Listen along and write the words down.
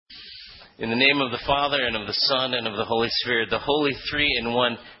In the name of the Father, and of the Son, and of the Holy Spirit, the Holy Three in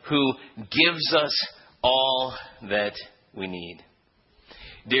One, who gives us all that we need.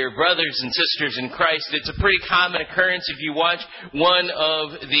 Dear brothers and sisters in Christ, it's a pretty common occurrence if you watch one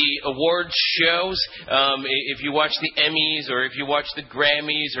of the awards shows, if you watch the Emmys, or if you watch the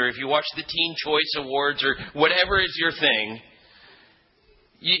Grammys, or if you watch the Teen Choice Awards, or whatever is your thing,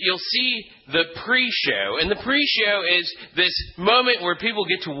 you'll see the pre-show. And the pre-show is this moment where people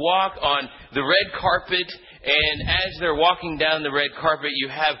get to walk on the red carpet, and as they're walking down the red carpet, you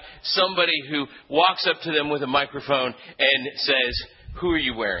have somebody who walks up to them with a microphone and says, "Who are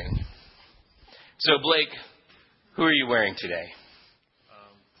you wearing?" So, Blake, who are you wearing today?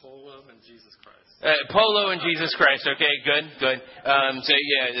 Polo and Jesus Christ. Polo and Jesus Christ. Okay, good. So,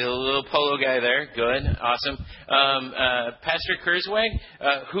 yeah, a little polo guy there. Good, awesome. Pastor Kurzweig,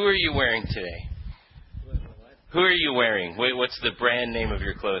 who are you wearing today? Who are you wearing? Wait, what's the brand name of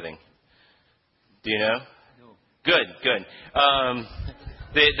your clothing? Do you know? No. Good.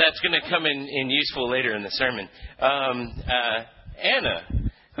 That's going to come in useful later in the sermon. Anna,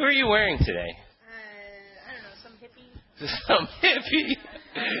 who are you wearing today? I don't know, some hippie. Some hippie.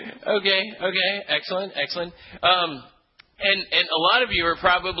 Okay. Excellent. And a lot of you are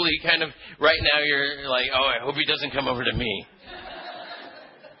probably kind of, right now you're like, oh, I hope he doesn't come over to me.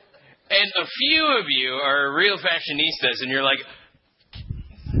 And a few of you are real fashionistas, and you're like,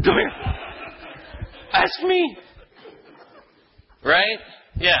 come here. Ask me. Right?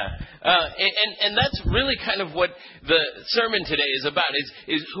 Yeah. And that's really kind of what the sermon today is about,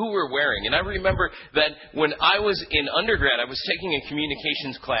 is who we're wearing. And I remember that when I was in undergrad, I was taking a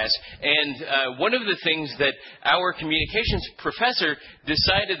communications class, and one of the things that our communications professor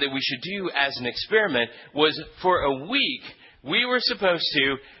decided that we should do as an experiment was, for a week, we were supposed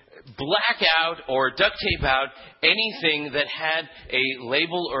to black out or duct tape out anything that had a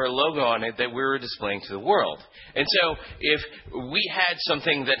label or a logo on it that we were displaying to the world. And so if we had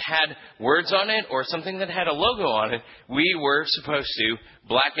something that had words on it or something that had a logo on it, we were supposed to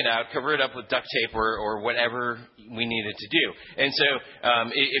black it out, cover it up with duct tape or whatever we needed to do. And so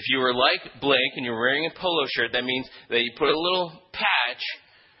if you were like Blake and you're wearing a polo shirt, that means that you put a little patch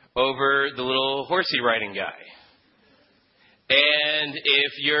over the little horsey riding guy. And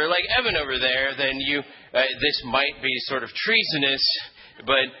if you're like Evan over there, then this might be sort of treasonous,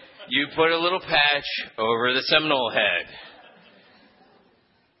 but you put a little patch over the Seminole head.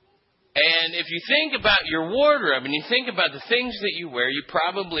 And if you think about your wardrobe and you think about the things that you wear, you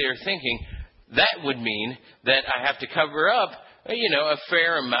probably are thinking, that would mean that I have to cover up, a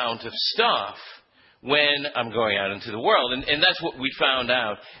fair amount of stuff when I'm going out into the world. And that's what we found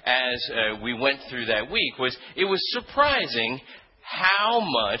out as we went through that week, it was surprising how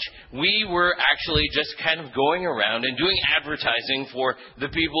much we were actually just kind of going around and doing advertising for the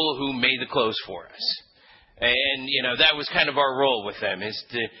people who made the clothes for us. And, that was kind of our role with them, is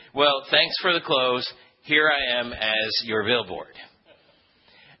to, well, thanks for the clothes. Here I am as your billboard.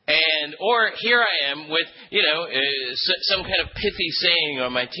 Or here I am with, some kind of pithy saying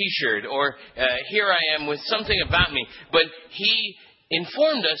on my T-shirt, or here I am with something about me. But he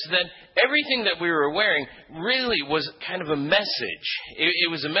informed us that everything that we were wearing really was kind of a message. It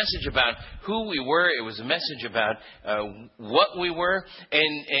was a message about who we were. It was a message about what we were.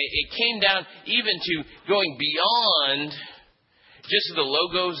 And it came down even to going beyond just the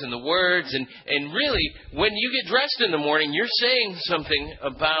logos and the words. And really, when you get dressed in the morning, you're saying something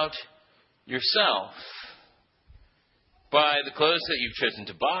about yourself. By the clothes that you've chosen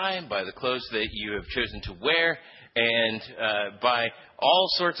to buy, by the clothes that you have chosen to wear, and by all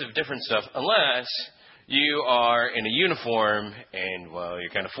sorts of different stuff, unless you are in a uniform and, well,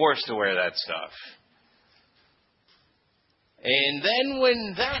 you're kind of forced to wear that stuff. And then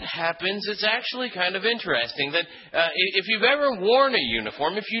when that happens, it's actually kind of interesting that if you've ever worn a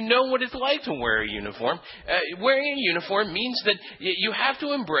uniform, if you know what it's like to wear a uniform, wearing a uniform means that you have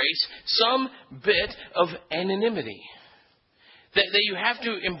to embrace some bit of anonymity. That you have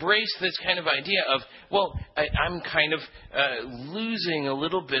to embrace this kind of idea of, well, I'm kind of losing a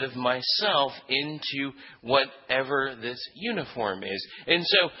little bit of myself into whatever this uniform is. And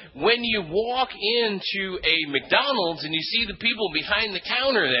so when you walk into a McDonald's and you see the people behind the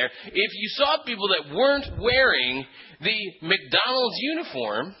counter there, if you saw people that weren't wearing the McDonald's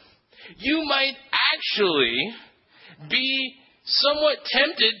uniform, you might actually be somewhat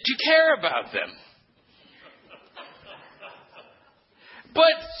tempted to care about them.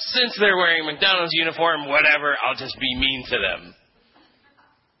 But since they're wearing a McDonald's uniform, whatever, I'll just be mean to them.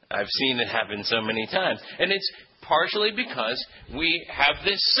 I've seen it happen so many times. And it's partially because we have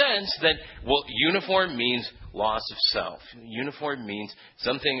this sense that, well, uniform means loss of self. Uniform means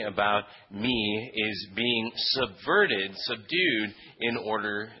something about me is being subdued in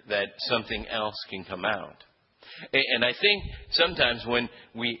order that something else can come out. And I think sometimes when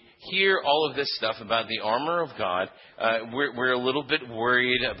we hear all of this stuff about the armor of God, we're a little bit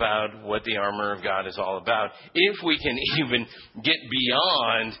worried about what the armor of God is all about. If we can even get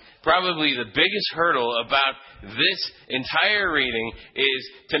beyond probably the biggest hurdle about this entire reading is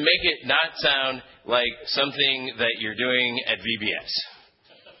to make it not sound like something that you're doing at VBS.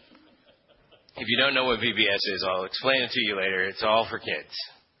 If you don't know what VBS is, I'll explain it to you later. It's all for kids.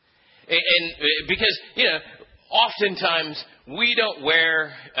 And because, oftentimes we don't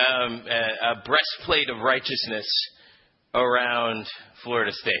wear a breastplate of righteousness around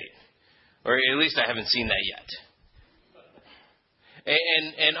Florida State. Or at least I haven't seen that yet.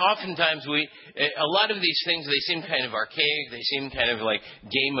 And oftentimes a lot of these things, they seem kind of archaic. They seem kind of like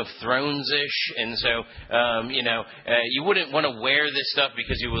Game of Thrones-ish. And so, you wouldn't want to wear this stuff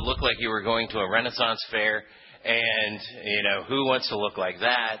because you would look like you were going to a Renaissance fair. And, who wants to look like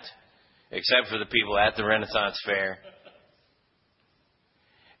that? Except for the people at the Renaissance fair.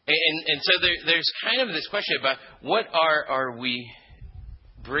 And so there's kind of this question about what are we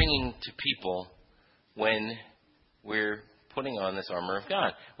bringing to people when we're putting on this armor of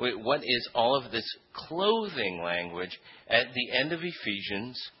God? What is all of this clothing language at the end of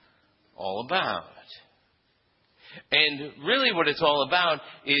Ephesians all about? And really what it's all about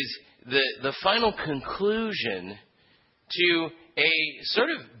is the final conclusion to a sort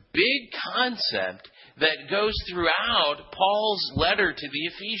of big concept that goes throughout Paul's letter to the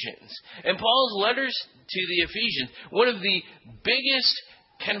Ephesians. And Paul's letters to the Ephesians, one of the biggest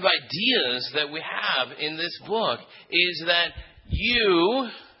kind of ideas that we have in this book is that you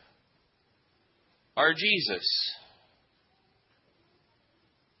are Jesus.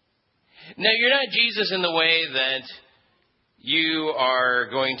 Now, you're not Jesus in the way that you are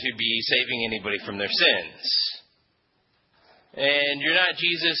going to be saving anybody from their sins. And you're not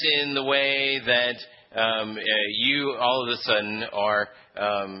Jesus in the way that you all of a sudden are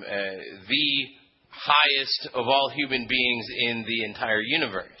the highest of all human beings in the entire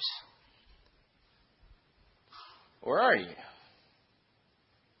universe. Or are you?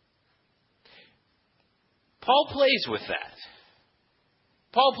 Paul plays with that.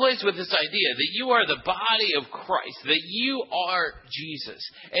 Paul plays with this idea that you are the body of Christ, that you are Jesus.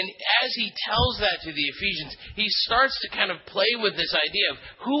 And as he tells that to the Ephesians, he starts to kind of play with this idea of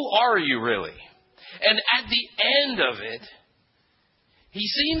who are you really? And at the end of it, he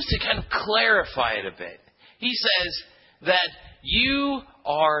seems to kind of clarify it a bit. He says that you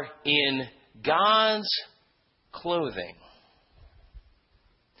are in God's clothing.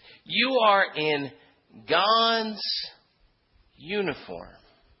 You are in God's uniform.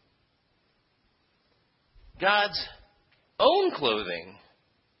 God's own clothing,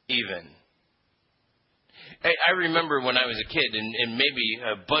 even. I remember when I was a kid, and maybe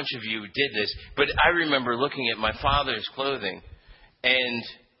a bunch of you did this, but I remember looking at my father's clothing and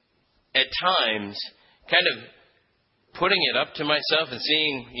at times kind of putting it up to myself and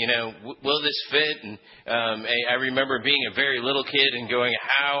seeing, will this fit? And I remember being a very little kid and going,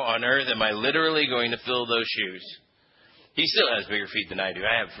 how on earth am I literally going to fill those shoes? He still has bigger feet than I do.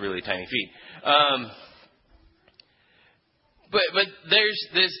 I have really tiny feet. But there's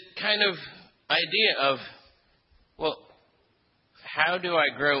this kind of idea of, well, how do I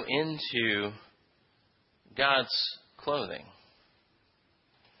grow into God's clothing?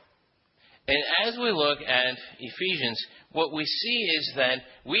 And as we look at Ephesians, what we see is that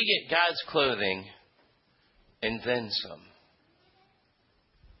we get God's clothing and then some.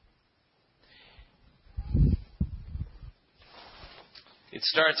 It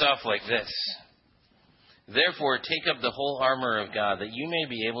starts off like this. Therefore, take up the whole armor of God, that you may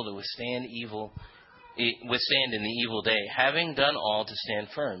be able to withstand in the evil day, having done all to stand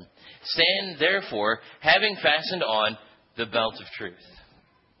firm. Stand, therefore, having fastened on the belt of truth,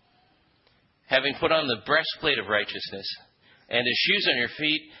 having put on the breastplate of righteousness, and as shoes on your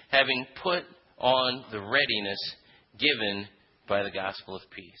feet, having put on the readiness given by the gospel of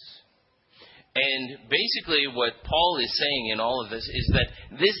peace. And basically what Paul is saying in all of this is that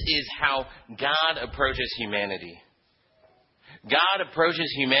this is how God approaches humanity. God approaches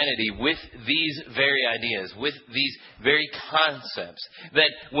humanity with these very ideas, with these very concepts.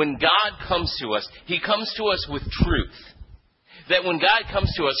 That when God comes to us, He comes to us with truth. That when God comes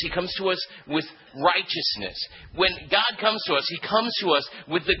to us, He comes to us with righteousness. When God comes to us, He comes to us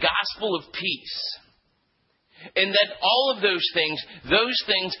with the gospel of peace. And that all of those things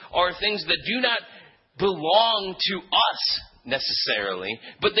are things that do not belong to us necessarily,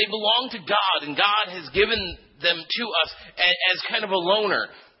 but they belong to God, and God has given them to us as kind of a loaner.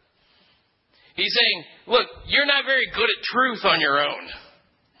 He's saying, look, you're not very good at truth on your own.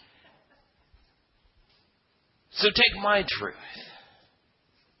 So take my truth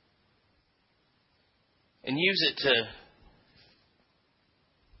and use it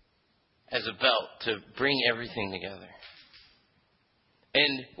as a belt to bring everything together.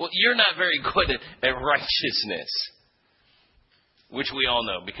 And, well, you're not very good at righteousness, which we all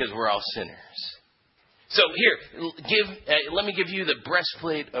know because we're all sinners. So here, let me give you the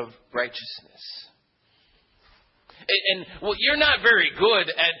breastplate of righteousness. And well, you're not very good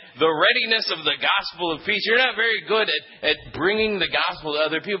at the readiness of the gospel of peace. You're not very good at bringing the gospel to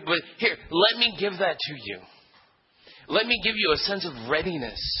other people. But here, let me give that to you. Let me give you a sense of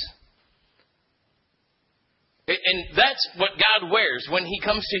readiness. And that's what God wears when He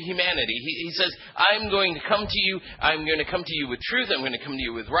comes to humanity. He says, I'm going to come to you. I'm going to come to you with truth. I'm going to come to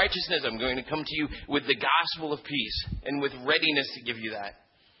you with righteousness. I'm going to come to you with the gospel of peace and with readiness to give you that.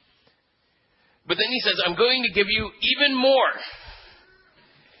 But then He says, I'm going to give you even more.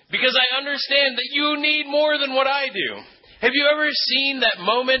 Because I understand that you need more than what I do. Have you ever seen that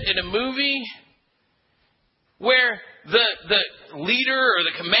moment in a movie where the leader or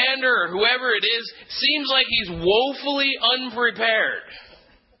the commander or whoever it is seems like he's woefully unprepared?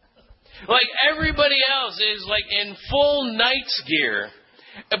 Like everybody else is like in full knight's gear.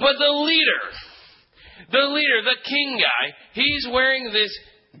 But the leader, the king guy, he's wearing this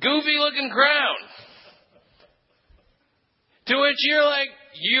goofy looking crown. To which you're like,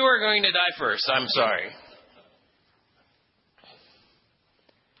 you are going to die first. I'm sorry.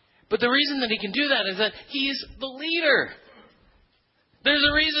 But the reason that he can do that is that he's the leader. There's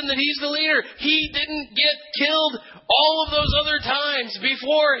a reason that he's the leader. He didn't get killed all of those other times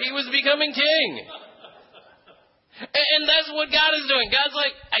before he was becoming king. And that's what God is doing. God's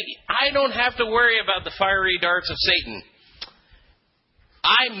like, I don't have to worry about the fiery darts of Satan.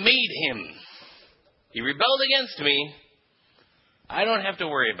 I made him. He rebelled against me. I don't have to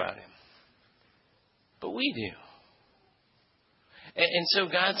worry about him. But we do. And so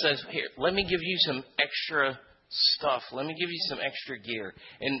God says, here, let me give you some extra stuff. Let me give you some extra gear.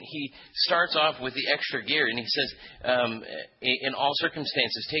 And He starts off with the extra gear. And He says, in all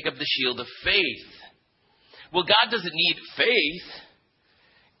circumstances, take up the shield of faith. Well, God doesn't need faith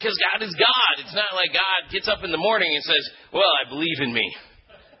because God is God. It's not like God gets up in the morning and says, well, I believe in me.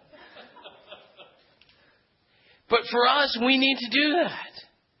 But for us, we need to do that.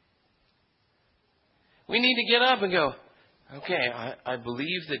 We need to get up and go, okay, I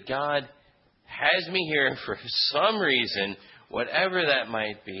believe that God has me here for some reason, whatever that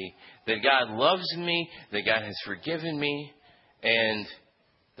might be, that God loves me, that God has forgiven me, and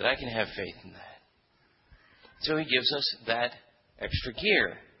that I can have faith in that. So He gives us that extra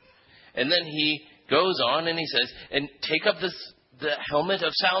gear. And then He goes on and He says, and take up the helmet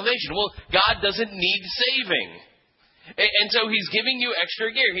of salvation. Well, God doesn't need saving. And so He's giving you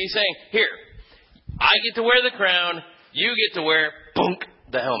extra gear. He's saying, here, I get to wear the crown, you get to wear,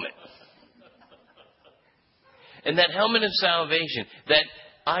 the helmet. And that helmet of salvation, that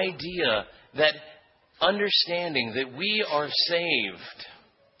idea, that understanding that we are saved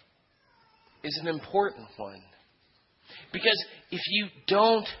is an important one. Because if you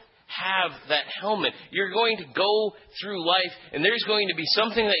don't have that helmet, you're going to go through life and there's going to be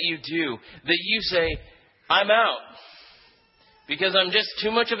something that you do that you say, I'm out. Because I'm just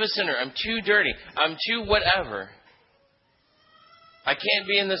too much of a sinner. I'm too dirty. I'm too whatever. I can't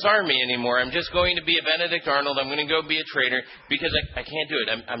be in this army anymore. I'm just going to be a Benedict Arnold. I'm going to go be a traitor because I can't do it.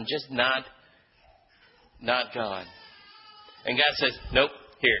 I'm just not God. And God says, nope,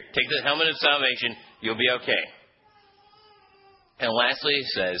 here, take the helmet of salvation. You'll be okay. And lastly, He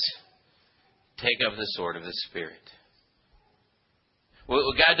says, take up the sword of the Spirit.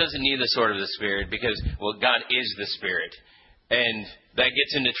 Well, God doesn't need the sword of the Spirit because, well, God is the Spirit. And that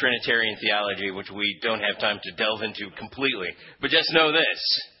gets into Trinitarian theology, which we don't have time to delve into completely. But just know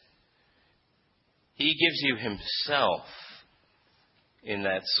this. He gives you Himself in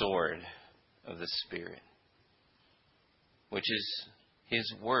that sword of the Spirit, which is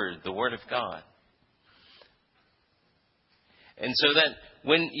His Word, the Word of God. And so that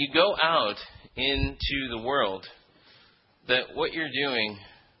when you go out into the world, that what you're doing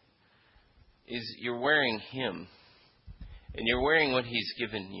is you're wearing Him. And you're wearing what He's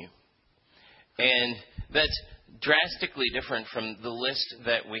given you. And that's drastically different from the list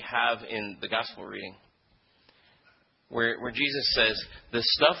that we have in the gospel reading. where Jesus says, the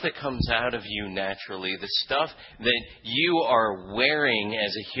stuff that comes out of you naturally, the stuff that you are wearing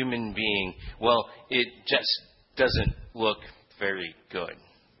as a human being, well, it just doesn't look very good.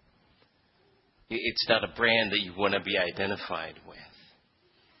 It's not a brand that you want to be identified with.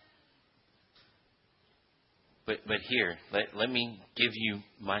 But here, let me give you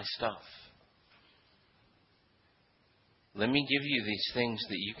my stuff. Let me give you these things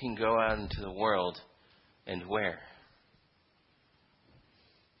that you can go out into the world and wear.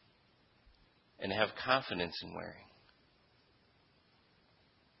 And have confidence in wearing.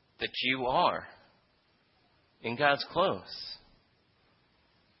 That you are in God's clothes.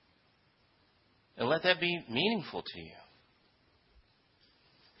 And let that be meaningful to you.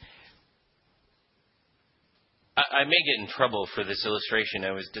 I may get in trouble for this illustration.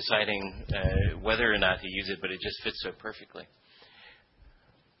 I was deciding whether or not to use it, but it just fits so perfectly.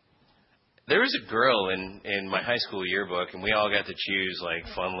 There was a girl in my high school yearbook, and we all got to choose like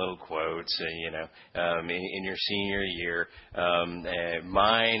fun little quotes, in your senior year.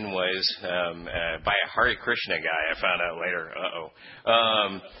 Mine was by a Hare Krishna guy. I found out later.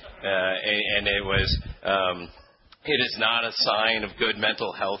 And it was. It is not a sign of good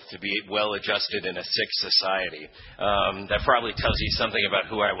mental health to be well adjusted in a sick society. That probably tells you something about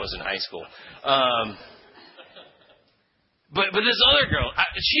who I was in high school. But this other girl,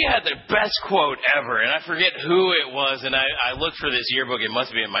 she had the best quote ever, and I forget who it was, and I looked for this yearbook. It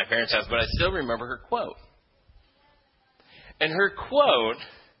must be at my parents' house, but I still remember her quote. And her quote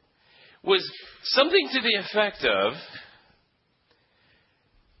was something to the effect of,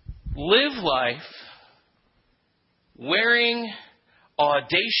 live life wearing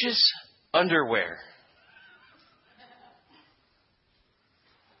audacious underwear.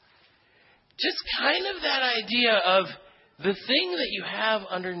 Just kind of that idea of the thing that you have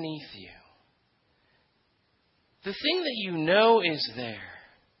underneath you. The thing that you know is there.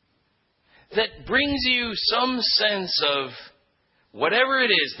 That brings you some sense of whatever it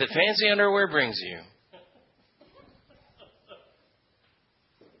is that fancy underwear brings you.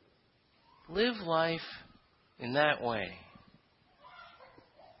 Live life in that way.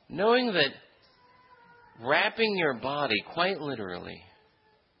 Knowing that wrapping your body, quite literally,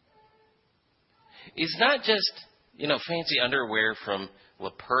 is not just, fancy underwear from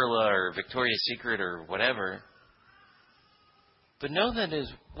La Perla or Victoria's Secret or whatever. But know that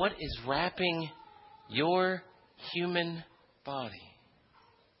is what is wrapping your human body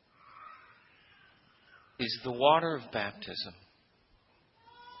is the water of baptism,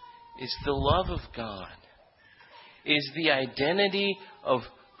 is the love of God, is the identity of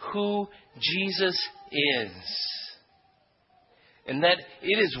who Jesus is. And that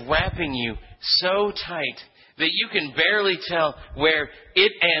it is wrapping you so tight that you can barely tell where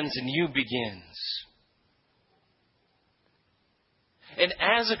it ends and you begins. And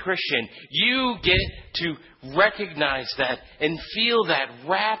as a Christian, you get to recognize that and feel that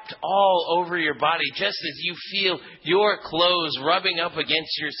wrapped all over your body, just as you feel your clothes rubbing up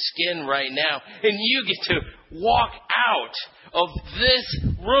against your skin right now. And you get to walk out of this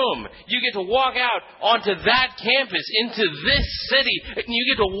room. You get to walk out onto that campus, into this city, and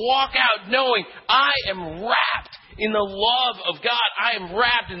you get to walk out knowing I am wrapped in the love of God. I am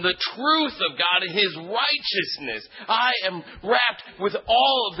wrapped in the truth of God and His righteousness. I am wrapped with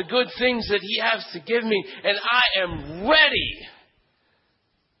all of the good things that He has to give me, and I am ready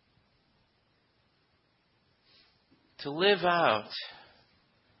to live out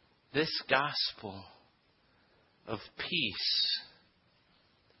this gospel of peace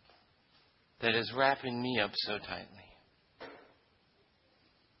that is wrapping me up so tightly.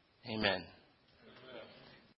 Amen.